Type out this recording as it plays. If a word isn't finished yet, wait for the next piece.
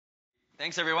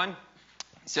Thanks, everyone.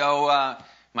 So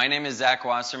my name is Zach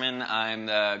Wasserman. I'm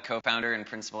the co-founder and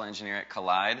principal engineer at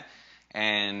Collide,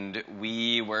 and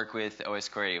we work with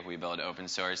osquery. We build open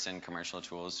source and commercial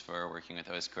tools for working with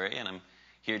osquery, and I'm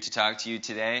here to talk to you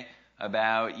today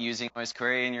about using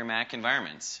osquery in your Mac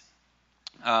environments.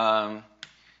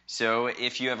 So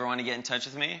if you ever want to get in touch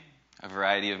with me, a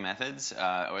variety of methods.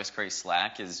 osquery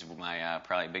Slack is my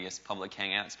probably biggest public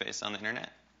hangout space on the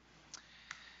internet.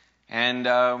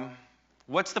 And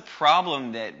what's the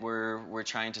problem that we're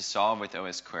trying to solve with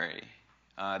osquery?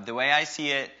 The way I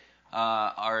see it,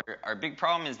 our big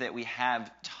problem is that we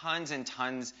have tons and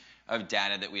tons of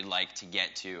data that we'd like to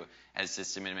get to as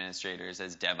system administrators,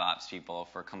 as DevOps people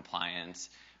for compliance.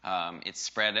 It's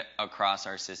spread across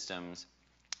our systems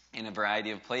in a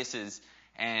variety of places.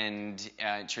 And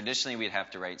traditionally, we'd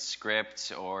have to write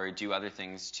scripts or do other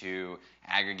things to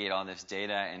aggregate all this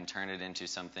data and turn it into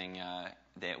something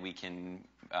that we can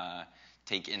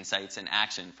take insights and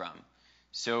action from.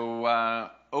 So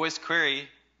osquery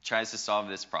tries to solve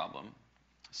this problem.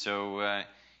 So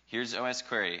here's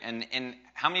osquery. And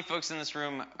how many folks in this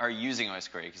room are using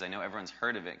osquery? Because I know everyone's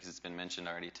heard of it because it's been mentioned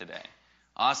already today.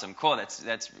 Awesome, cool.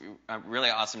 That's really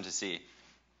awesome to see.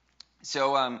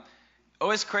 So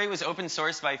osquery was open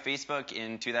sourced by Facebook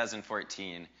in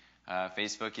 2014.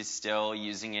 Facebook is still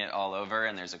using it all over,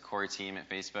 and there's a core team at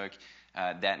Facebook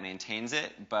that maintains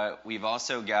it. But we've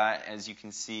also got, as you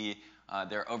can see,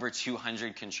 there are over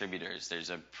 200 contributors. There's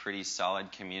a pretty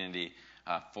solid community,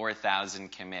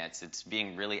 4,000 commits. It's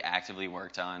being really actively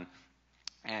worked on,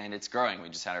 and it's growing. We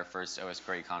just had our first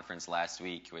osquery conference last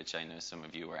week, which I know some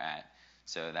of you were at.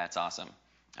 So that's awesome.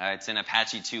 It's an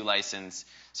Apache 2 license,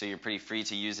 so you're pretty free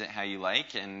to use it how you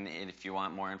like. And if you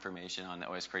want more information on the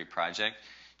osquery project,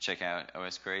 check out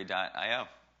osquery.io.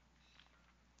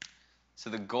 So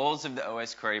the goals of the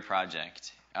osquery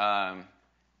project.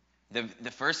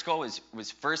 The first goal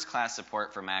was first-class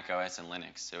support for macOS and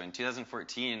Linux. So in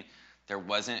 2014, there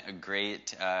wasn't a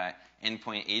great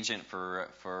endpoint agent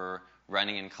for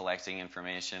running and collecting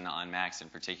information on Macs, in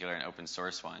particular an open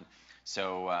source one.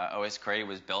 So osquery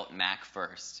was built Mac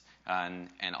first and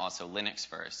also Linux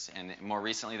first. And more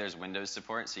recently, there's Windows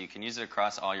support, so you can use it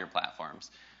across all your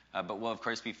platforms. But we'll, of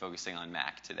course, be focusing on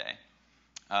Mac today.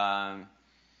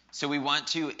 So we want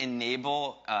to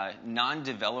enable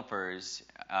non-developers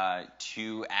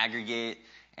to aggregate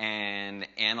and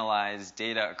analyze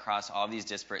data across all these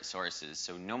disparate sources.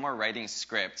 So no more writing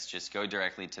scripts, just go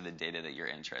directly to the data that you're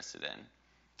interested in.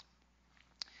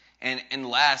 And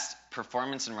last,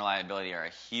 performance and reliability are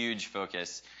a huge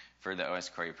focus for the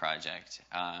osquery project.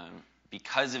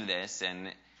 Because of this,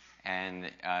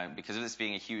 and because of this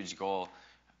being a huge goal,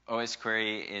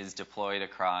 osquery is deployed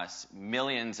across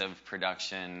millions of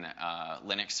production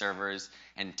Linux servers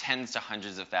and tens to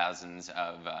hundreds of thousands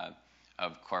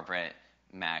of corporate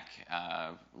Mac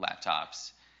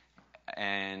laptops.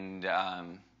 And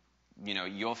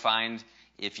you'll find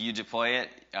if you deploy it,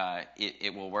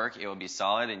 it will work, it will be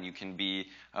solid, and you can be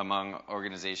among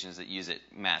organizations that use it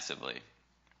massively.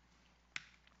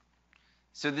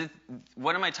 So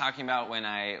what am I talking about when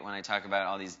I talk about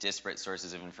all these disparate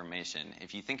sources of information?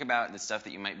 If you think about the stuff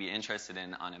that you might be interested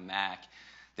in on a Mac,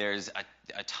 there's a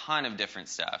ton of different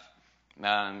stuff.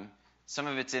 Some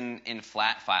of it's in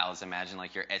flat files. Imagine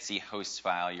like your etsy host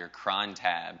file, your cron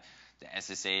tab, the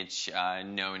SSH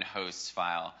known hosts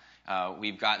file.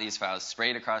 We've got these files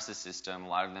sprayed across the system. A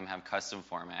lot of them have custom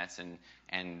formats,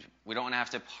 and we don't want to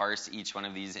have to parse each one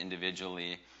of these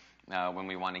individually when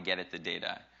we want to get at the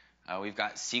data. We've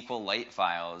got SQLite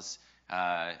files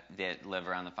that live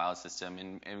around the file system.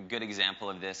 And a good example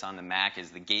of this on the Mac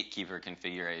is the gatekeeper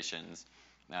configurations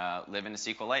live in a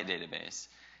SQLite database.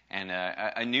 And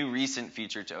a new recent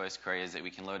feature to osquery is that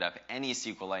we can load up any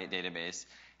SQLite database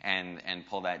and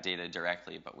pull that data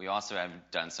directly. But we also have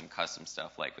done some custom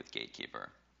stuff like with gatekeeper.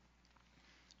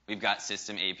 We've got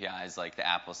system APIs like the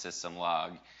Apple System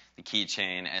Log, the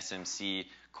Keychain, SMC,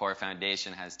 Core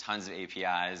Foundation has tons of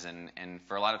APIs, and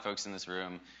for a lot of folks in this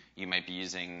room, you might be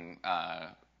using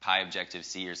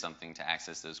PyObjective-C or something to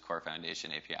access those Core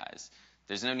Foundation APIs.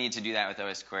 There's no need to do that with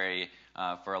osquery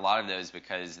for a lot of those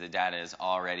because the data is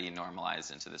already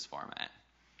normalized into this format.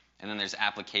 And then there's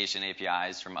application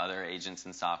APIs from other agents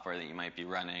and software that you might be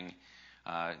running.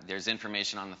 There's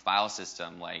information on the file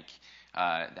system like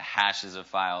the hashes of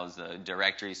files, the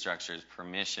directory structures,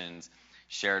 permissions,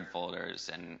 shared folders,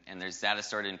 and there's data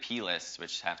stored inplists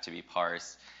which have to be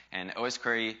parsed. And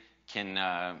osquery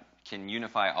can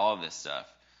unify all of this stuff.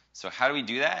 So how do we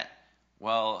do that?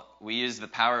 Well, we use the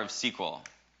power of SQL.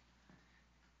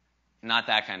 Not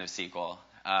that kind of SQL.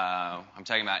 I'm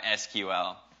talking about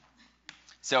SQL.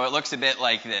 So it looks a bit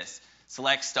like this.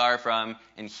 select star from,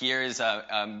 and here's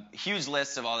a huge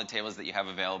list of all the tables that you have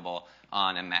available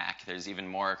on a Mac. There's even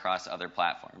more across other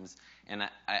platforms. And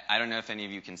I don't know if any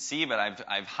of you can see, but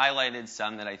I've highlighted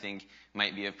some that I think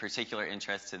might be of particular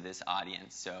interest to this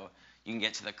audience. So you can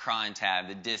get to the cron tab,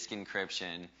 the disk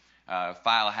encryption,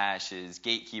 file hashes,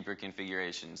 gatekeeper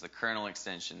configurations, the kernel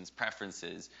extensions,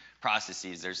 preferences,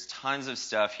 processes. There's tons of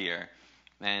stuff here.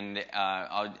 And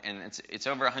it's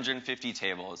over 150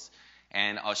 tables.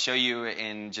 And I'll show you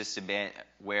in just a bit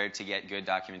where to get good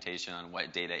documentation on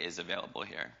what data is available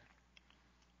here.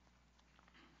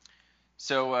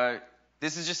 So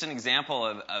this is just an example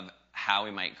of how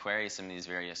we might query some of these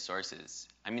various sources.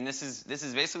 I mean, this is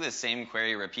basically the same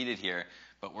query repeated here,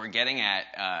 but we're getting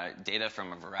at data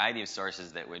from a variety of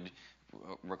sources that would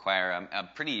require a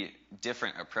pretty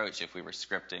different approach if we were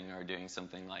scripting or doing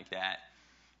something like that.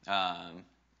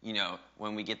 You know,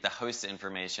 when we get the host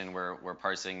information, we're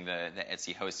parsing the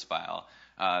etc host file.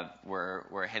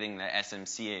 We're hitting the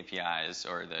SMC APIs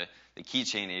or the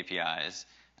keychain APIs.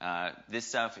 This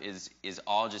stuff is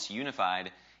all just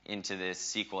unified into this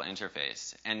SQL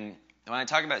interface. And when I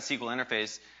talk about SQL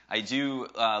interface, I do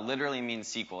literally mean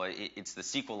SQL. It's the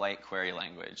SQLite query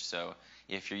language. So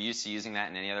if you're used to using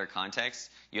that in any other context,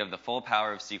 you have the full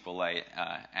power of SQLite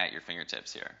at your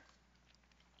fingertips here.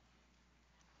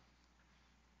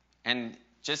 And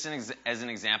just as an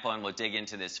example, and we'll dig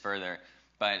into this further,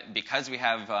 but because we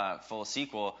have full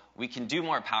SQL, we can do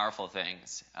more powerful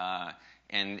things.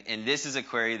 And this is a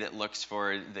query that looks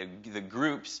for the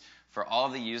groups for all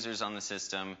of the users on the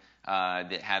system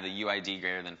that have a UID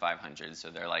greater than 500. So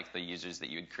they're like the users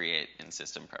that you would create in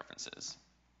system preferences.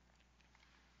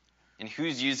 And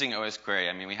who's using osquery?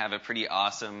 I mean, we have a pretty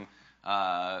awesome,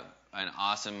 an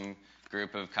awesome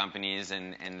group of companies,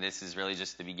 and this is really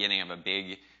just the beginning of a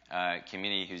big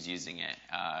community who's using it.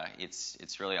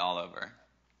 It's really all over.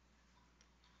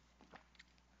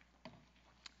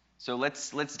 So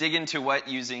let's dig into what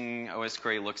using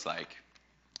osquery looks like.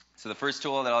 So the first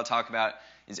tool that I'll talk about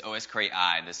is osquery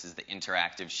I. This is the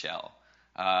interactive shell.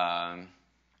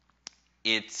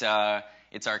 It's our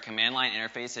command line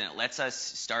interface, and it lets us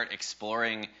start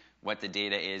exploring what the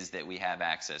data is that we have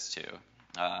access to.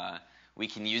 We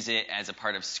can use it as a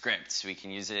part of scripts. We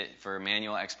can use it for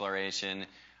manual exploration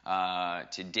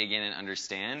to dig in and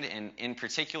understand. And in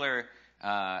particular,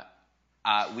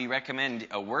 we recommend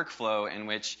a workflow in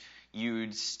which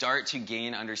you'd start to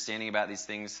gain understanding about these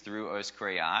things through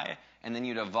osquery I, and then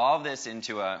you'd evolve this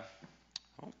into a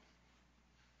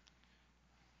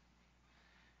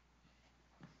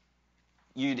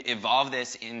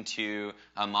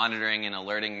monitoring and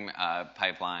alerting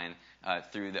pipeline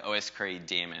through the osquery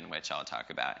daemon, which I'll talk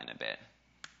about in a bit.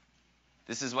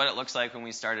 This is what it looks like when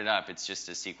we start it up. It's just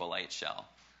a SQLite shell.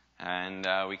 And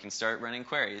we can start running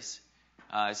queries.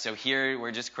 So here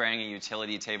we're just querying a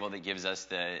utility table that gives us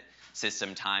the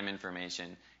system time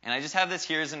information. And I just have this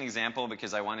here as an example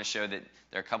because I want to show that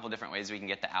there are a couple different ways we can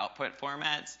get the output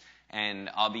formats. And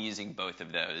I'll be using both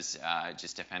of those,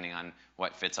 just depending on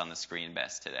what fits on the screen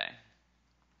best today.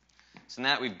 So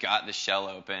now that we've got the shell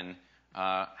open,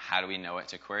 how do we know what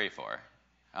to query for?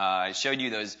 I showed you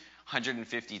those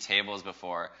 150 tables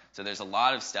before, so there's a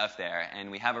lot of stuff there.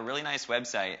 And we have a really nice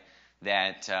website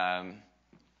that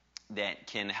that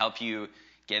can help you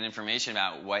get information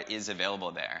about what is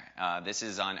available there. This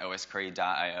is on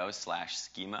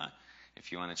osquery.io/schema, if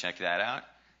you want to check that out.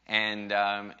 And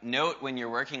note when you're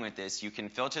working with this, you can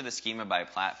filter the schema by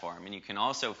platform, and you can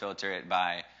also filter it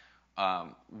by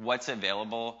what's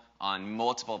available on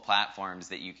multiple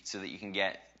platforms so that you can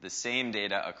get the same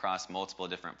data across multiple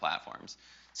different platforms.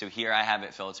 So here I have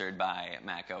it filtered by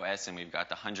macOS, and we've got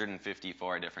the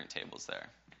 154 different tables there.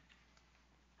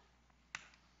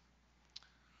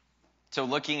 So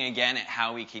looking again at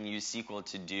how we can use SQL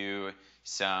to do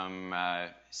some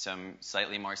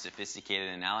slightly more sophisticated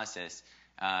analysis,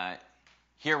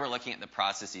 here we're looking at the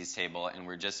processes table, and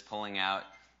we're just pulling out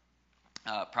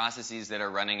processes that are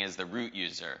running as the root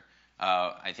user.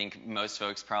 I think most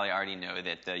folks probably already know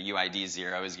that the UID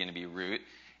 0 is going to be root.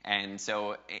 And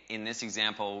so in this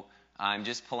example, I'm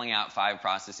just pulling out 5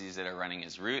 processes that are running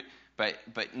as root. But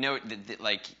note that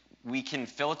like we can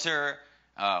filter,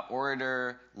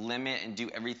 order, limit, and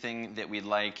do everything that we'd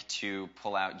like to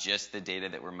pull out just the data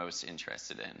that we're most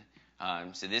interested in.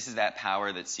 So this is that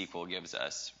power that SQL gives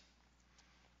us.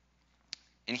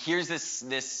 And here's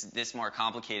this more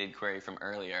complicated query from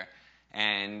earlier.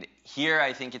 And here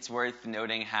I think it's worth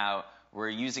noting how we're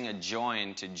using a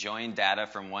join to join data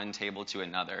from one table to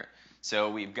another. So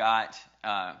we've got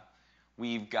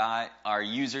we've got our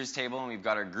users table and we've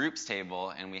got our groups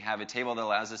table, and we have a table that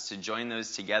allows us to join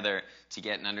those together to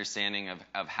get an understanding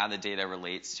of how the data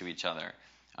relates to each other.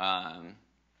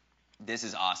 This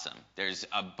is awesome. There's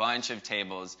a bunch of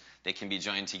tables that can be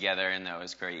joined together in the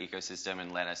osquery ecosystem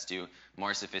and let us do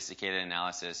more sophisticated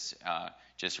analysis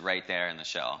just right there in the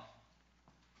shell.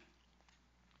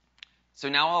 So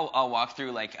now I'll walk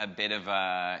through like a bit of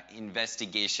a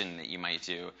investigation that you might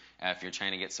do if you're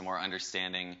trying to get some more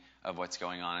understanding of what's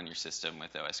going on in your system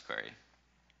with osquery.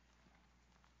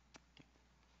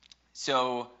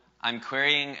 So I'm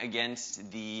querying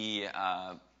against the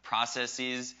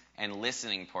processes and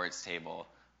listening ports table.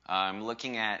 I'm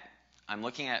looking at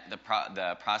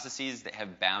the processes that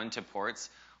have bound to ports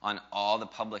on all the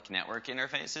public network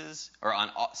interfaces, or on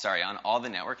all the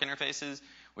network interfaces,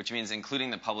 which means including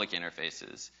the public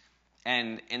interfaces.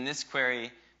 And in this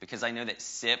query, because I know that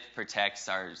SIP protects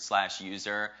our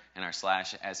 /user and our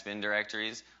 /sbin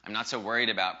directories, I'm not so worried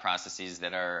about processes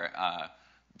that are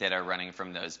running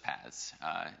from those paths.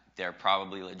 They're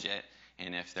probably legit,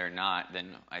 and if they're not,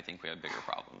 then I think we have bigger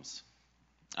problems.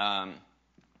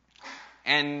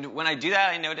 And when I do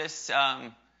that, I notice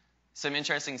some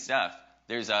interesting stuff.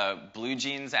 There's a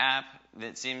BlueJeans app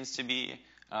that seems to be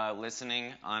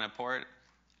listening on a port,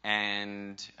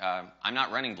 and I'm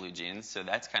not running BlueJeans, so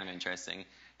that's kind of interesting.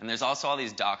 And there's also all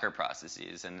these Docker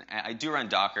processes, and I do run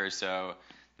Docker, so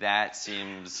that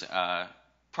seems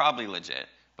probably legit.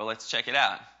 But let's check it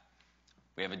out.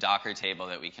 We have a Docker table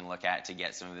that we can look at to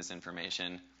get some of this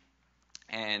information.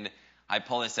 And I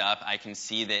pull this up. I can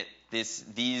see that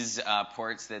these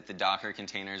ports that the Docker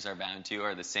containers are bound to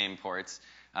are the same ports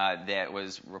that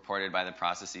was reported by the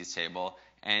processes table.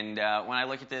 And when I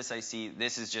look at this, I see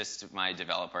this is just my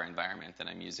developer environment that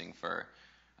I'm using for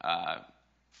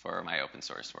my open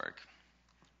source work.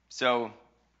 So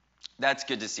that's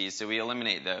good to see. So we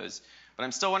eliminate those. But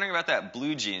I'm still wondering about that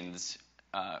BlueJeans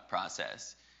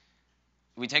process.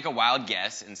 We take a wild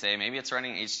guess and say maybe it's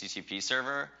running an HTTP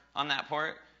server on that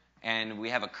port, and we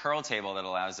have a curl table that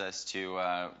allows us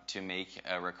to make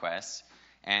a request.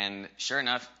 And sure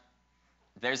enough,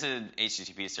 there's an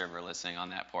HTTP server listening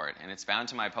on that port, and it's bound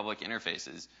to my public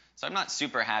interfaces. So I'm not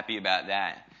super happy about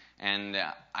that. And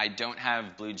I don't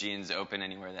have BlueJeans open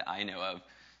anywhere that I know of.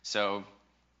 So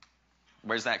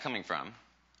where's that coming from?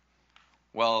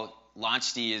 Well,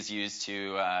 launchd is used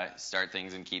to start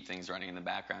things and keep things running in the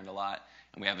background a lot.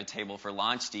 And we have a table for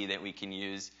launchd that we can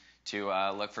use to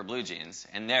look for BlueJeans.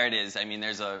 And there it is. I mean,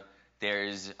 there's a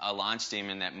launch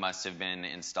daemon that must have been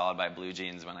installed by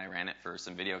BlueJeans when I ran it for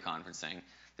some video conferencing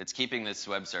that's keeping this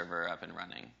web server up and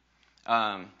running.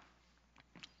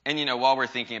 And you know, while we're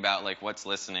thinking about like what's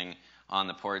listening on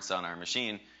the ports on our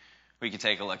machine, we can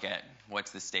take a look at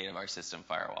what's the state of our system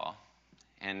firewall.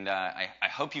 And I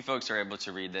hope you folks are able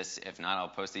to read this. If not, I'll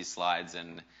post these slides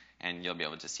and you'll be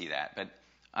able to see that. But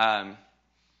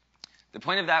the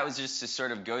point of that was just to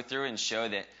sort of go through and show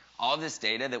that all this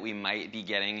data that we might be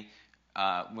getting,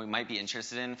 we might be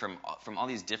interested in from all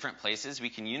these different places, we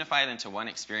can unify it into one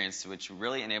experience, which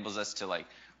really enables us to like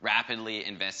rapidly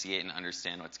investigate and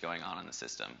understand what's going on in the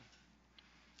system.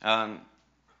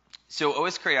 So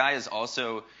osquery is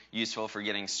also useful for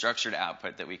getting structured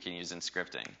output that we can use in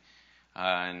scripting.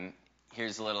 And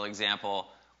here's a little example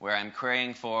where I'm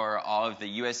querying for all of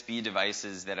the USB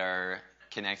devices that are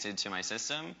connected to my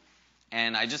system.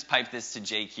 And I just pipe this to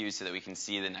JQ so that we can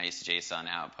see the nice JSON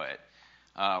output.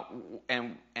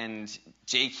 And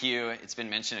JQ, it's been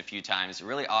mentioned a few times, a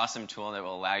really awesome tool that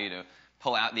will allow you to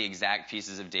pull out the exact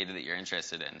pieces of data that you're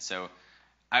interested in. So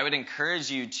I would encourage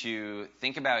you to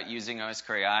think about using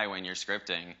osquery when you're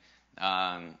scripting.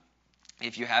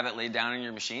 If you have it laid down on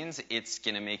your machines, it's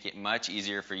going to make it much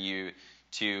easier for you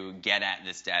to get at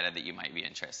this data that you might be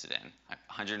interested in.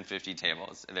 150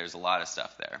 tables, there's a lot of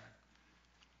stuff there.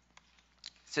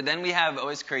 So then we have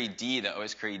osquery D, the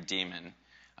osquery daemon.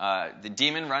 The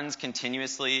daemon runs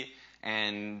continuously,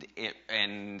 and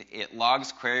it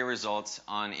logs query results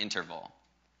on interval.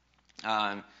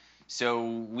 So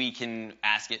we can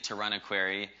ask it to run a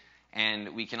query,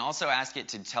 and we can also ask it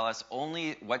to tell us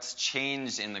only what's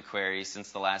changed in the query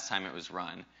since the last time it was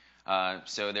run.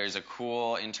 So there's a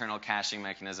cool internal caching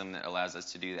mechanism that allows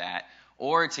us to do that,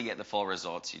 or to get the full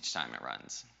results each time it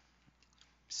runs.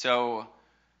 So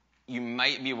you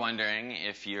might be wondering,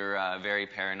 if you're very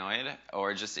paranoid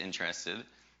or just interested,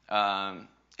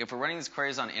 if we're running these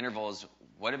queries on intervals,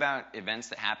 what about events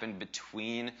that happen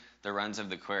between the runs of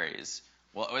the queries?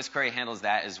 Well, osquery handles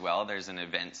that as well. There's an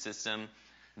event system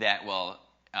that will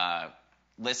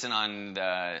listen on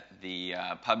the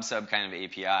pub/sub kind of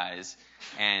APIs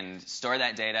and store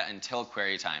that data until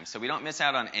query time. So we don't miss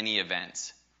out on any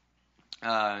events.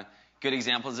 Good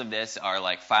examples of this are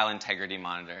like file integrity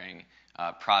monitoring,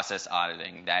 process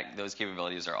auditing. Those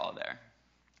capabilities are all there.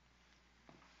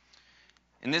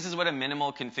 And this is what a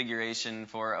minimal configuration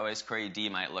for osquery D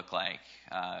might look like.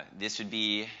 This would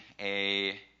be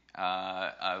a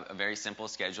very simple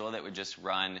schedule that would just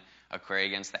run a query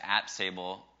against the apps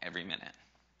table every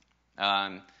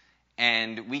minute.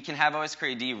 And we can have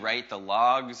osquery D write the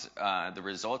logs, the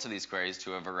results of these queries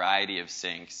to a variety of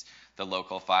sinks, the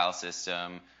local file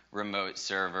system, remote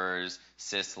servers,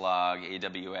 syslog,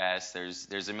 AWS.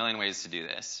 There's a million ways to do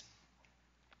this.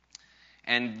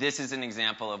 And this is an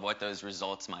example of what those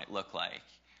results might look like.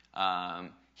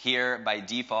 Here, by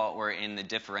default, we're in the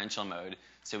differential mode.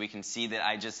 So we can see that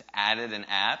I just added an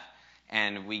app,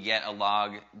 and we get a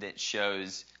log that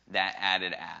shows that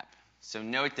added app. So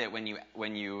note that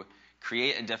when you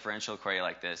create a differential query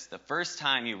like this, the first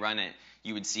time you run it,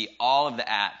 you would see all of the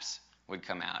apps would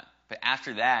come out. But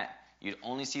after that, you'd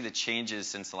only see the changes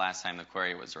since the last time the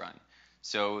query was run.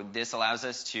 So this allows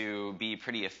us to be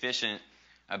pretty efficient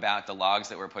about the logs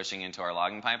that we're pushing into our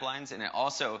logging pipelines, and it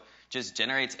also just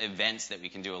generates events that we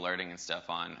can do alerting and stuff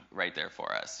on right there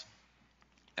for us.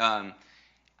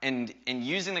 And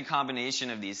using the combination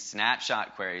of these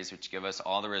snapshot queries, which give us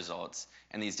all the results,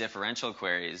 and these differential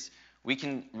queries, we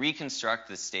can reconstruct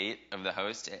the state of the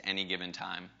host at any given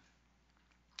time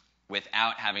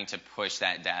without having to push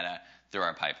that data through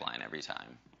our pipeline every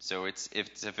time. So it's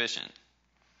efficient.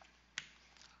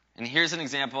 And here's an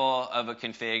example of a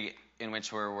config in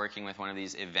which we're working with one of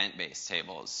these event-based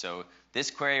tables. So this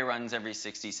query runs every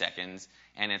 60 seconds,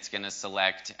 and it's going to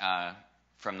select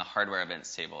from the hardware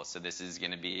events table. So this is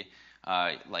going to be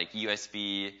like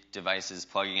USB devices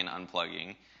plugging and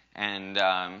unplugging. And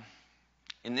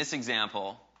in this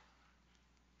example,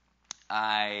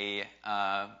 I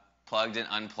plugged and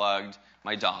unplugged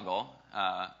my dongle,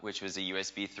 which was a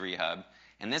USB 3 hub.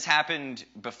 And this happened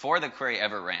before the query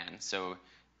ever ran. So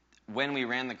when we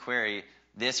ran the query,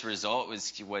 this result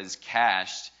was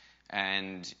cached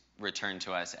and returned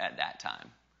to us at that time.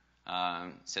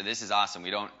 So this is awesome.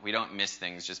 We don't miss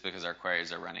things just because our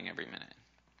queries are running every minute.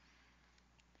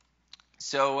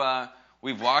 So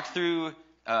we've walked through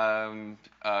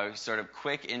a sort of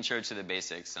quick intro to the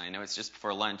basics. And I know it's just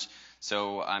before lunch,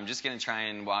 so I'm just going to try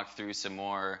and walk through some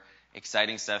more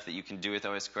exciting stuff that you can do with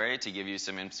osquery to give you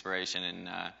some inspiration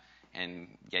and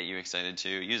get you excited to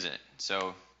use it.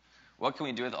 So what can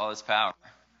we do with all this power?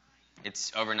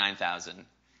 It's over 9,000.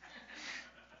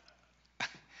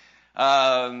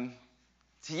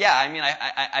 So yeah, I mean,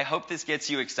 I hope this gets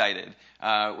you excited.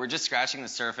 We're just scratching the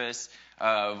surface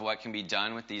of what can be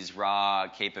done with these raw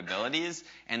capabilities,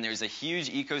 and there's a huge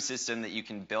ecosystem that you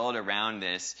can build around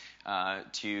this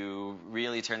to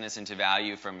really turn this into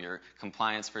value from your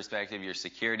compliance perspective, your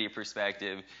security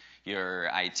perspective, your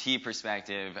IT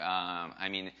perspective. I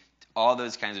mean, all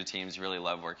those kinds of teams really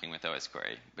love working with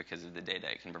osquery because of the data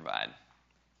it can provide.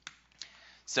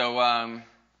 So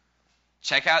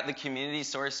check out the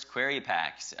community-sourced query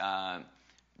packs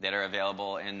that are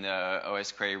available in the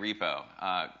osquery repo.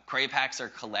 Query packs are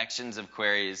collections of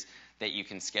queries that you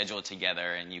can schedule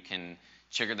together, and you can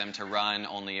trigger them to run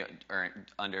only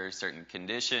under certain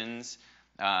conditions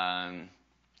on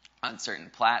certain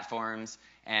platforms.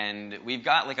 And we've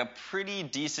got like a pretty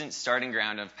decent starting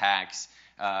ground of packs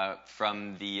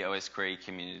from the osquery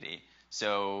community.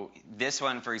 So this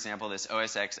one, for example, this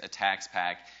OSX attacks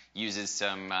pack uses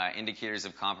some indicators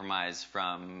of compromise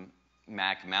from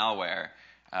Mac malware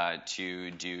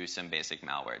to do some basic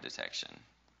malware detection.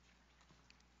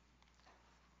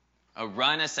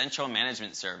 Run a central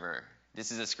management server.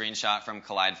 This is a screenshot from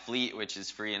Collide Fleet, which is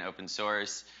free and open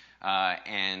source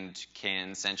and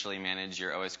can centrally manage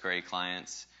your osquery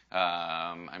clients.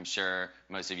 I'm sure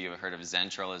most of you have heard of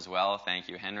Zentril as well. Thank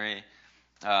you, Henry.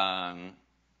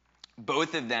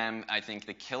 Both of them, I think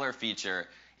the killer feature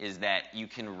is that you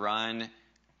can run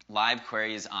live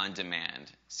queries on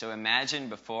demand. So imagine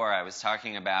before I was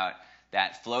talking about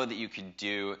that flow that you could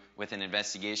do with an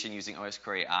investigation using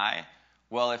osquery I.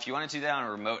 Well, if you want to do that on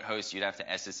a remote host, you'd have to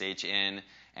SSH in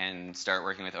and start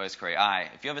working with osquery I.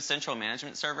 If you have a central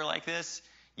management server like this,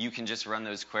 you can just run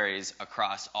those queries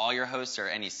across all your hosts or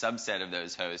any subset of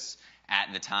those hosts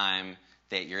at the time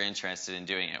that you're interested in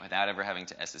doing it without ever having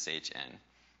to SSH in.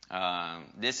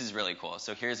 This is really cool.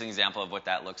 So here's an example of what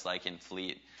that looks like in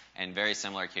Fleet, and very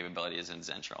similar capabilities in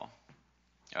Zentril,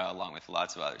 along with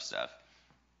lots of other stuff.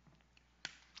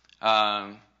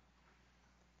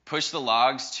 Push the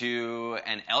logs to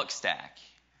an elk stack.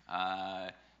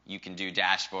 You can do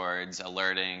dashboards,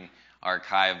 alerting,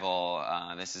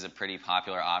 archival. This is a pretty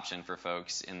popular option for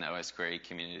folks in the osquery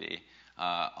community.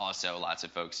 Also, lots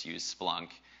of folks use Splunk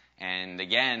And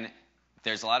again,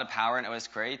 there's a lot of power in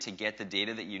osquery to get the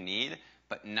data that you need,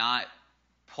 but not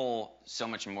pull so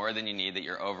much more than you need that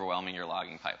you're overwhelming your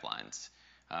logging pipelines.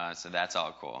 So that's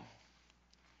all cool.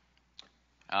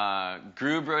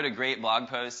 Groob wrote a great blog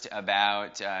post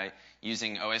about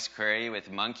using osquery with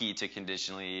Monkey to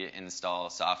conditionally install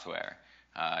software.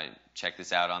 Check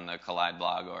this out on the Collide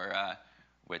blog or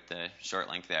with the short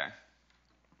link there.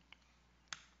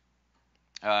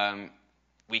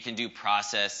 We can do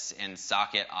process and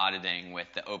socket auditing with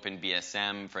the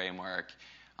OpenBSM framework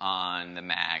on the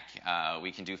Mac.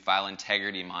 We can do file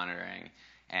integrity monitoring.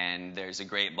 And there's a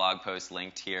great blog post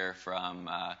linked here from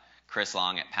Chris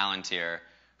Long at Palantir,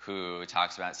 who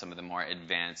talks about some of the more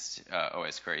advanced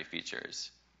osquery features.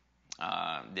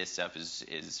 This stuff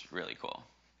is really cool.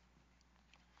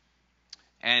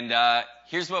 And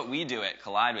here's what we do at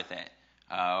Collide with it.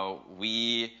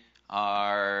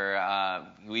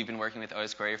 We've been working with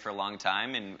osquery for a long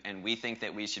time, and we think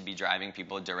that we should be driving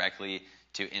people directly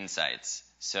to insights.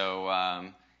 So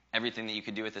everything that you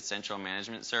could do with a central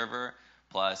management server,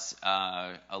 plus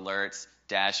alerts,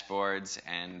 dashboards,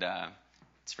 and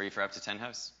it's free for up to 10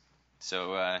 hosts.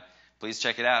 So please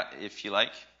check it out if you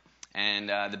like. And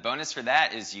the bonus for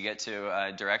that is you get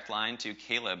to direct line to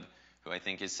Caleb, who I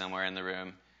think is somewhere in the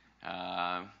room.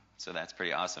 So that's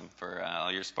pretty awesome for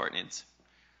all your support needs.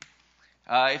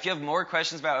 If you have more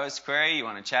questions about osquery, you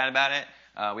want to chat about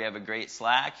it, we have a great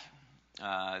Slack.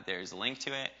 There's a link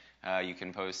to it. You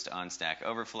can post on Stack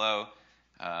Overflow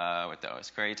with the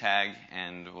osquery tag,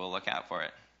 and we'll look out for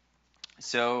it.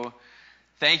 So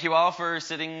thank you all for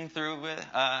sitting through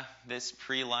this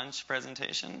pre-lunch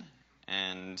presentation.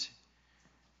 And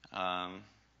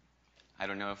I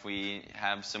don't know if we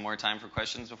have some more time for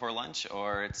questions before lunch,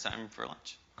 or it's time for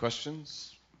lunch.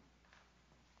 Questions?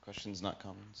 Questions, not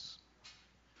comments.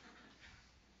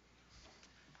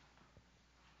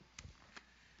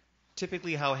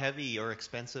 Typically, how heavy or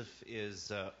expensive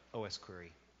is osquery?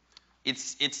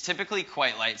 It's typically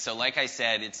quite light. So like I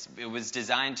said, it was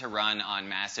designed to run on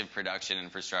massive production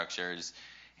infrastructures.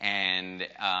 And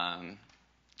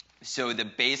so the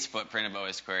base footprint of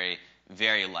osquery,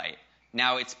 very light.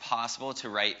 Now, it's possible to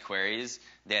write queries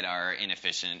that are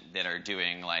inefficient, that are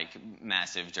doing like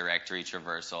massive directory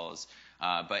traversals.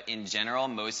 But in general,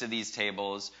 most of these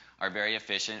tables are very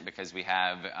efficient because we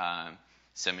have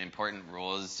some important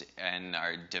rules in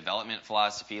our development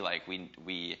philosophy, like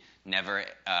we never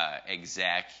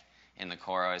exec in the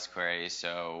core osquery,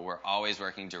 so we're always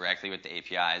working directly with the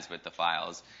APIs, with the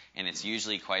files, and it's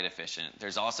usually quite efficient.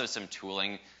 There's also some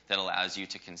tooling that allows you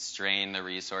to constrain the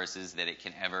resources that it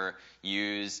can ever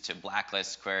use to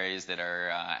blacklist queries that are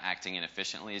acting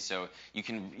inefficiently, so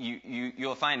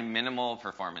you'll find minimal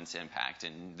performance impact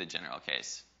in the general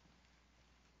case.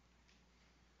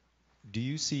 Do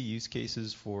you see use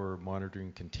cases for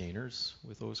monitoring containers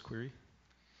with osquery?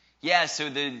 Yeah, so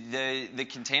the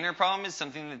container problem is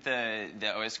something that the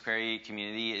osquery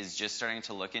community is just starting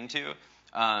to look into.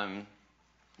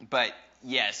 But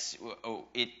yes,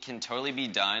 it can totally be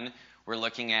done. We're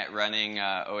looking at running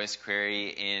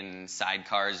osquery in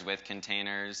sidecars with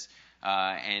containers.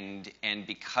 And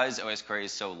because osquery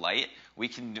is so light, we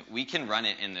can run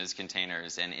it in those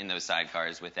containers and in those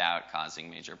sidecars without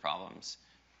causing major problems.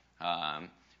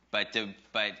 But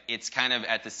it's kind of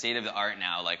at the state of the art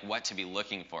now, like what to be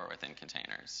looking for within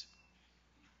containers.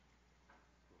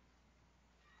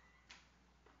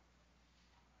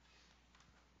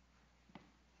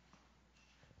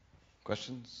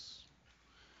 Questions?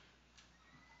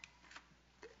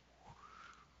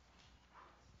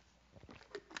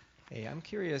 Hey, I'm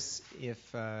curious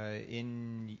if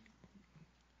in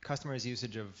customers'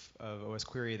 usage of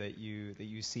osquery that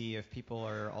you see, if people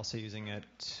are also using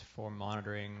it for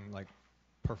monitoring like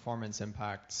performance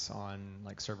impacts on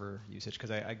like server usage, because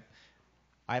I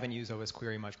haven't used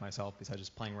osquery much myself besides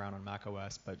just playing around on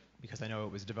macOS, but because I know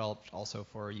it was developed also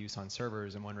for use on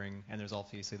servers, I'm wondering, and there's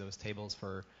obviously those tables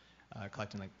for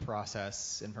collecting like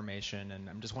process information, and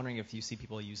I'm just wondering if you see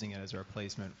people using it as a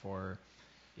replacement for,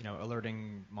 you know,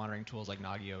 alerting monitoring tools like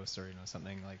Nagios or, you know,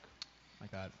 something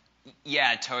like that.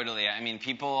 Yeah, totally. I mean,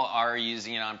 people are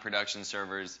using it on production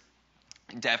servers,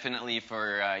 definitely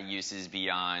for uses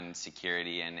beyond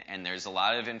security, and there's a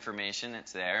lot of information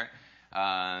that's there.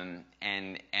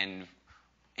 In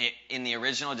the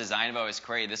original design of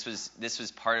osquery, this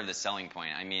was part of the selling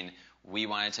point. I mean, we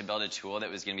wanted to build a tool that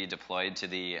was going to be deployed to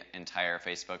the entire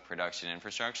Facebook production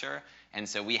infrastructure, and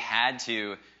so we had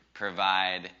to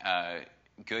provide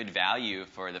good value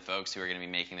for the folks who are going to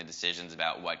be making the decisions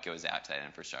about what goes out to that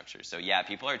infrastructure. So yeah,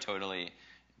 people are totally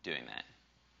doing that.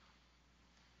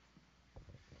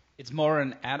 It's more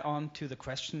an add-on to the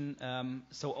question.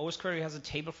 So osquery has a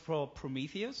table for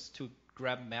Prometheus to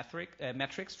grab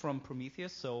metrics from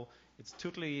Prometheus. So it's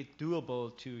totally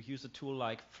doable to use a tool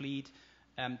like Fleet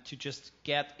to just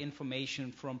get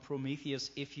information from Prometheus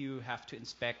if you have to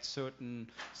inspect certain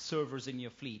servers in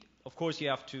your fleet. Of course, you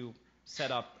have to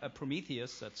set up a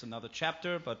Prometheus. That's another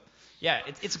chapter. But yeah,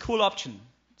 it's a cool option.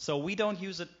 So we don't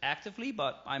use it actively,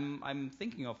 but I'm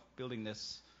thinking of building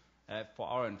this for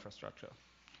our infrastructure.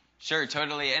 Sure,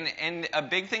 totally. And a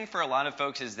big thing for a lot of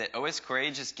folks is that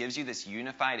osquery just gives you this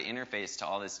unified interface to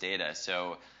all this data.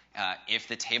 So if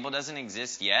the table doesn't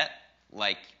exist yet,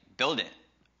 like, build it.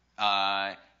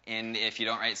 And if you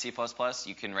don't write C++,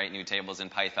 you can write new tables in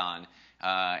Python,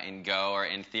 in Go, or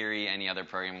in theory, any other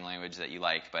programming language that you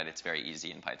like, but it's very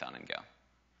easy in Python and Go.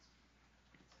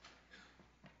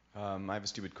 I have a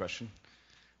stupid question.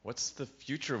 What's the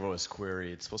future of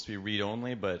osquery? It's supposed to be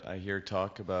read-only, but I hear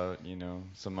talk about,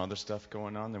 some other stuff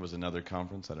going on. There was another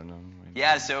conference, I don't know.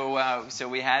 Yeah, so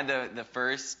we had the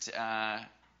first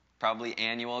probably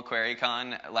annual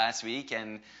QueryCon last week,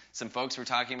 and some folks were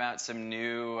talking about some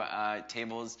new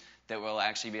tables that will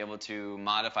actually be able to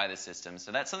modify the system.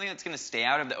 So that's something that's going to stay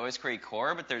out of the osquery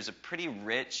core, but there's a pretty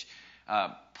rich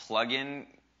plugin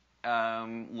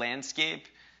landscape.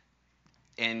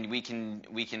 And we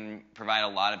can provide a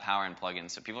lot of power in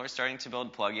plugins. So people are starting to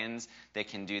build plugins that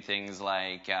can do things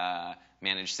like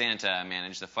manage Santa,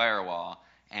 manage the firewall,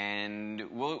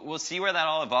 and we'll see where that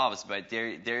all evolves. But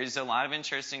there's a lot of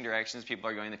interesting directions people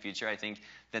are going in the future. I think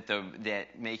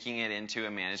that making it into a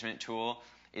management tool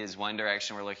is one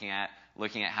direction we're looking at.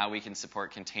 Looking at how we can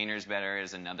support containers better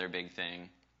is another big thing,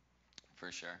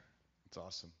 for sure. That's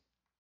awesome.